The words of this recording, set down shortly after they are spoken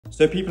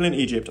So people in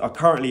Egypt are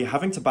currently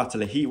having to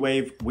battle a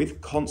heatwave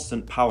with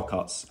constant power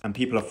cuts, and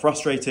people are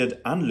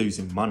frustrated and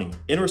losing money.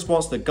 In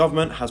response, the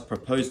government has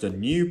proposed a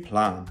new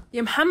plan.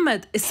 يا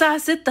محمد الساعة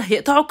 6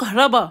 هيقطعوا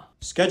كهرباء.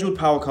 Scheduled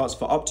power cuts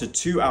for up to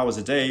 2 hours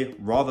a day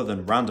rather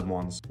than random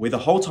ones, with a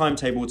whole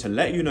timetable to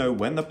let you know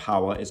when the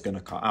power is going to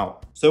cut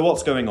out. So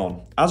what's going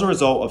on? As a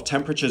result of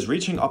temperatures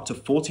reaching up to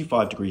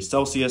 45 degrees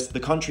Celsius,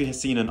 the country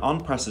has seen an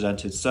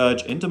unprecedented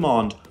surge in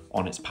demand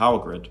on its power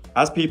grid,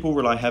 as people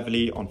rely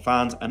heavily on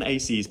fans and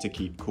ACs to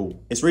keep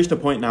cool. It's reached a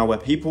point now where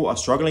people are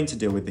struggling to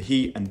deal with the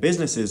heat and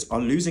businesses are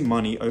losing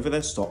money over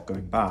their stock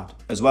going bad,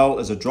 as well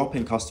as a drop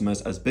in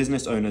customers as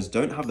business owners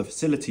don't have the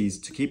facilities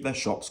to keep their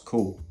shops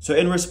cool. So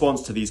in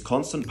response to these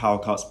constant power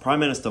cuts,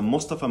 Prime Minister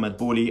Mostafa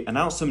Madbouli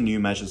announced some new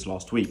measures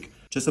last week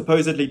to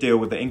supposedly deal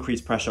with the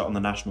increased pressure on the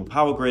national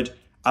power grid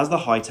as the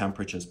high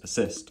temperatures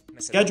persist.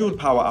 Scheduled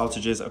power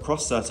outages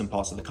across certain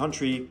parts of the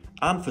country,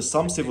 and for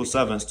some civil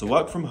servants to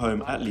work from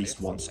home at least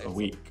once a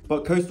week.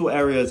 But coastal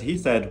areas, he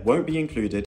said, won't be included